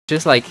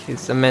Just like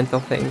it's a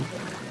mental thing.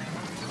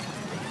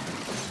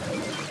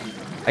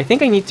 I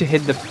think I need to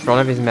hit the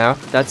front of his mouth.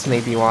 That's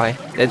maybe why.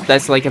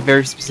 That's like a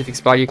very specific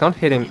spot. You can't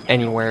hit him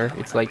anywhere.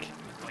 It's like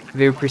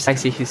very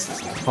precisely his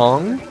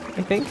tongue,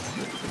 I think.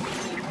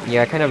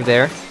 Yeah, kind of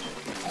there.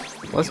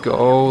 Let's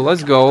go,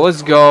 let's go,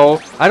 let's go.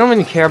 I don't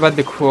really care about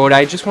the quota.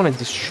 I just want to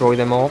destroy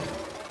them all.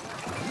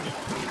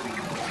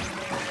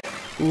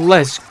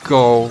 Let's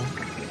go.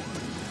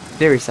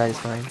 Very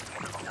satisfying.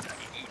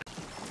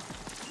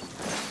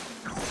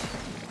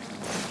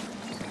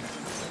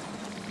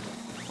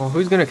 Well,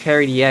 who's gonna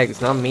carry the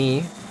eggs? Not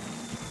me.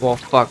 Well,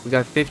 fuck. We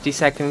got 50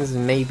 seconds,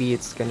 and maybe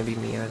it's gonna be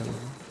me. I don't know.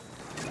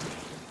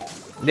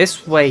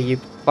 This way, you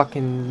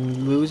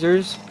fucking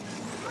losers.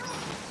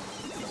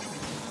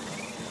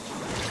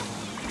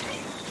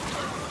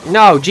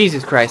 No,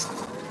 Jesus Christ.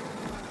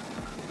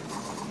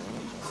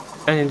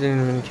 I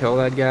didn't even kill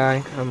that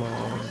guy. Come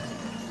on.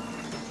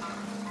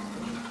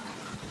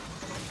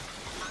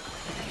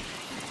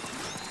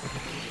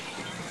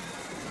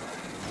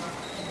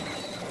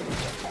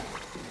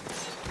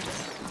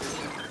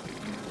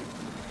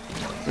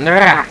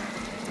 Nah.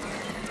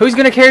 Who's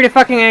gonna carry the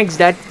fucking eggs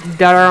that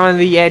are on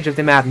the edge of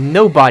the map?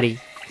 Nobody.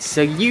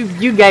 So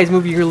you guys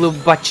move your little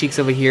butt cheeks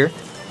over here.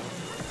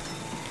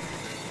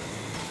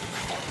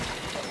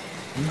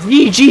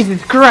 Yee,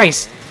 Jesus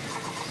Christ!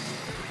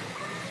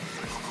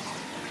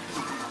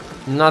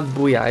 Not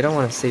booyah. I don't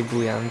want to say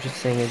booyah. I'm just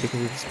saying it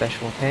because it's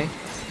special, okay?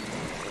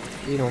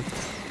 You don't.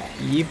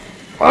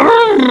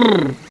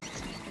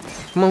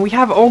 Come on, we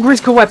have Ogre's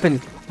co-weapon.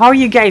 How are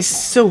you guys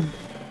so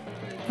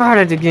bad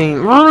at the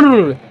game?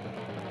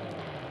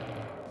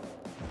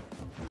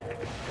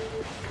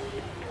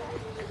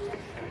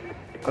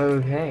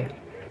 Okay.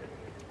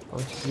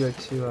 Let's go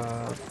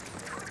to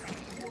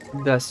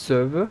the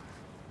server.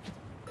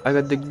 I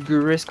got the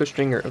Grisco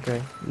stringer.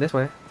 Okay, this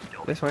way.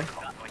 This way.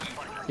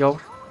 Yo,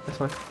 this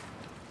way.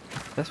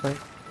 This way.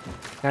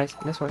 Guys,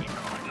 this way.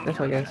 This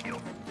way, guys.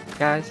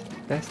 Guys,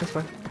 this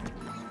way.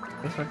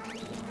 This way.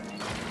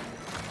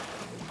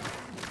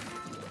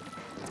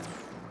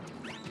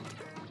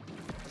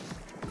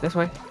 This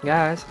way,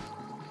 guys.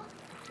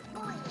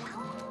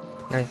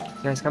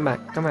 Guys, come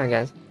back. Come on,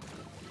 guys.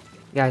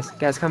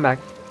 Guys, come back.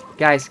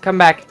 Guys, come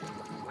back.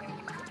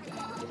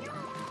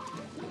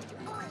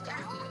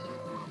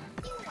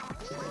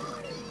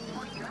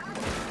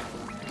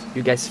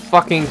 You guys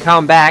fucking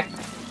come back.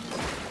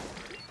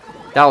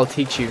 That'll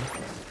teach you.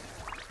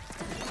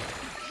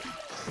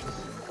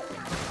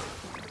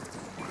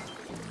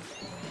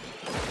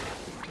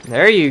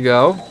 There you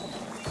go.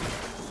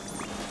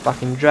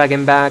 Fucking drag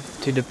him back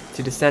to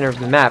the center of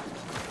the map.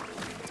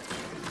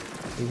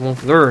 He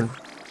won't learn.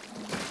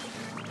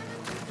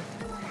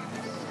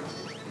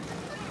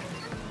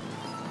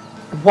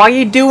 Why are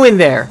you doing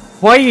there?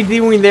 Why are you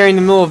doing there in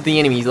the middle of the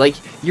enemies? Like,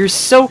 you're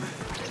so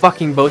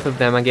fucking both of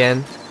them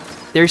again.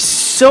 They're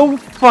so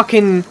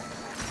fucking.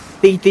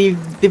 They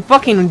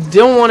fucking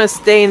don't want to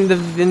stay at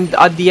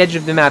the edge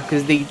of the map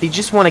because they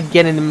just want to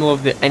get in the middle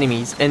of the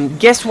enemies. And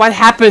guess what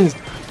happens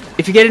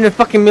if you get in the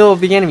fucking middle of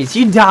the enemies?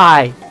 You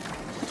die,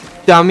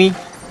 dummy.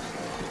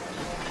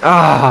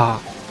 Ah.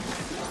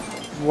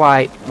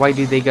 Why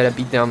do they gotta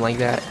be dumb like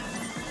that?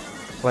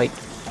 Like,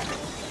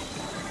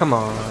 come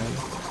on.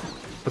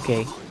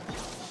 Okay.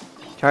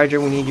 Charger,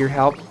 we need your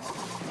help.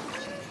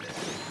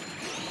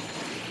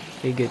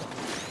 Okay, good.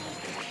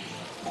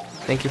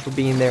 Thank you for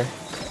being there.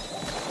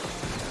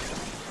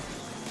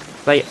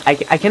 Like,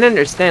 I can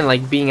understand,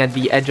 like, being at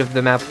the edge of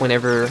the map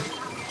whenever,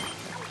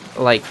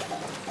 like,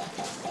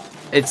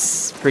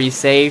 it's pretty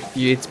safe,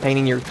 it's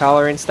painting your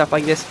color and stuff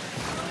like this.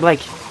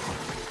 Like,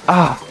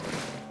 ah.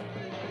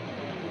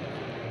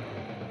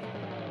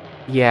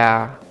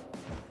 Yeah.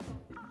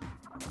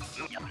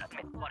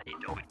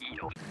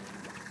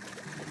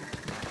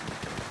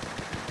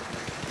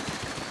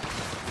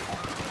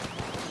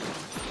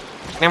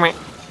 Anyway.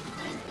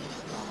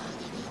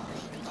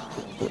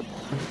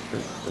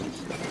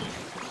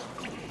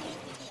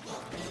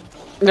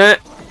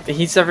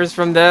 He suffers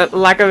from the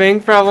lack of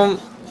ink problem.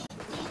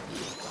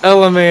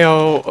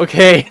 LMAO,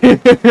 okay.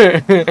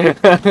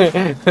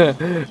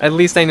 At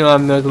least I know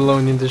I'm not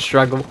alone in the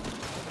struggle.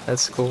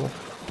 That's cool.